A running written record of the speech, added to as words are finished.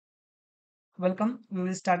Welcome. We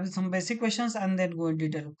will start with some basic questions and then go in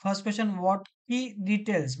detail. First question: what key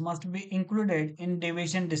details must be included in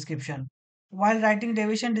deviation description? While writing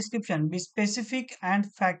deviation description, be specific and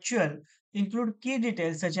factual. Include key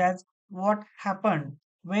details such as what happened,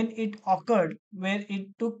 when it occurred, where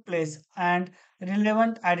it took place, and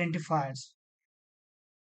relevant identifiers.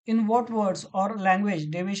 In what words or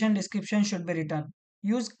language deviation description should be written?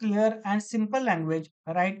 Use clear and simple language.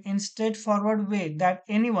 Write in straightforward way that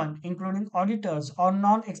anyone, including auditors or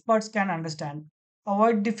non-experts, can understand.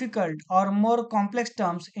 Avoid difficult or more complex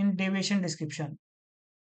terms in deviation description.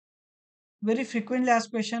 Very frequently asked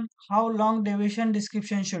question: how long deviation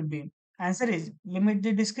description should be? Answer is limit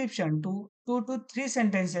the description to 2 to 3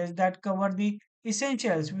 sentences that cover the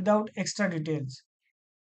essentials without extra details.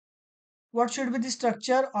 What should be the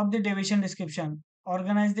structure of the deviation description?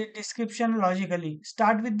 Organize the description logically.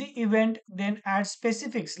 Start with the event, then add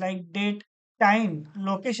specifics like date, time,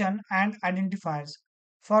 location, and identifiers.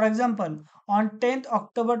 For example, on 10th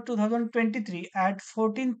October 2023 at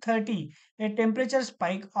 14:30, a temperature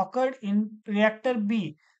spike occurred in reactor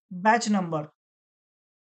B, batch number.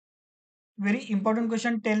 Very important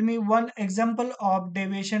question. Tell me one example of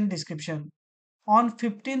deviation description. On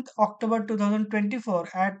 15th October 2024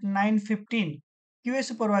 at 9:15, QA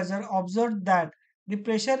supervisor observed that the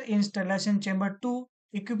pressure in sterilization chamber 2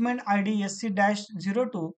 equipment ID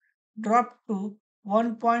SC-02 dropped to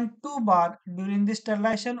 1.2 bar during the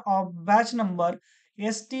sterilization of batch number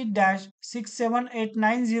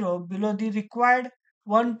ST-67890 below the required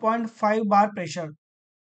 1.5 bar pressure.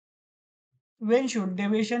 When should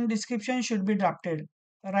deviation description should be drafted?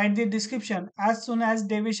 Write the description as soon as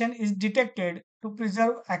deviation is detected to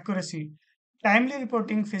preserve accuracy. Timely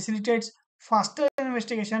reporting facilitates faster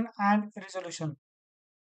investigation and resolution.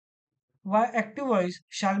 Why active voice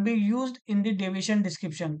shall be used in the deviation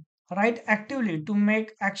description? Write actively to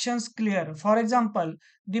make actions clear. For example,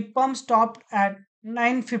 the pump stopped at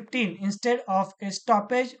 9:15 instead of a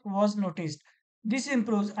stoppage was noticed. This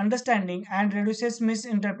improves understanding and reduces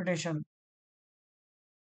misinterpretation.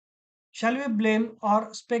 Shall we blame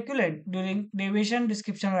or speculate during deviation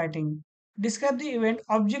description writing? Describe the event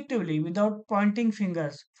objectively without pointing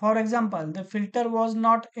fingers. For example, the filter was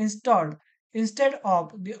not installed. Instead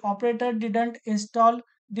of the operator didn't install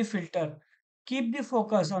the filter. Keep the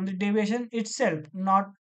focus on the deviation itself,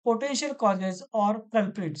 not potential causes or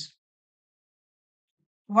culprits.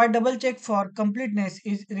 Why double check for completeness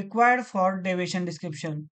is required for deviation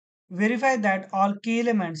description. Verify that all key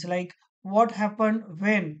elements like what happened,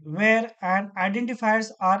 when, where, and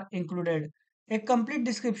identifiers are included. A complete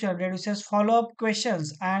description reduces follow up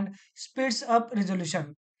questions and speeds up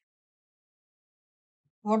resolution.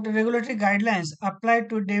 What regulatory guidelines apply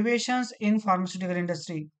to deviations in pharmaceutical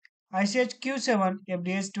industry? ICH Q7,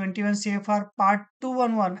 FDA's 21 CFR Part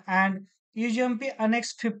 211 and UGMP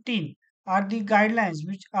Annex 15 are the guidelines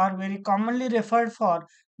which are very commonly referred for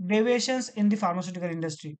deviations in the pharmaceutical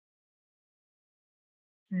industry.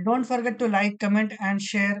 Don't forget to like, comment and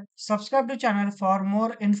share. Subscribe to channel for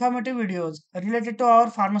more informative videos related to our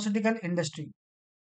pharmaceutical industry.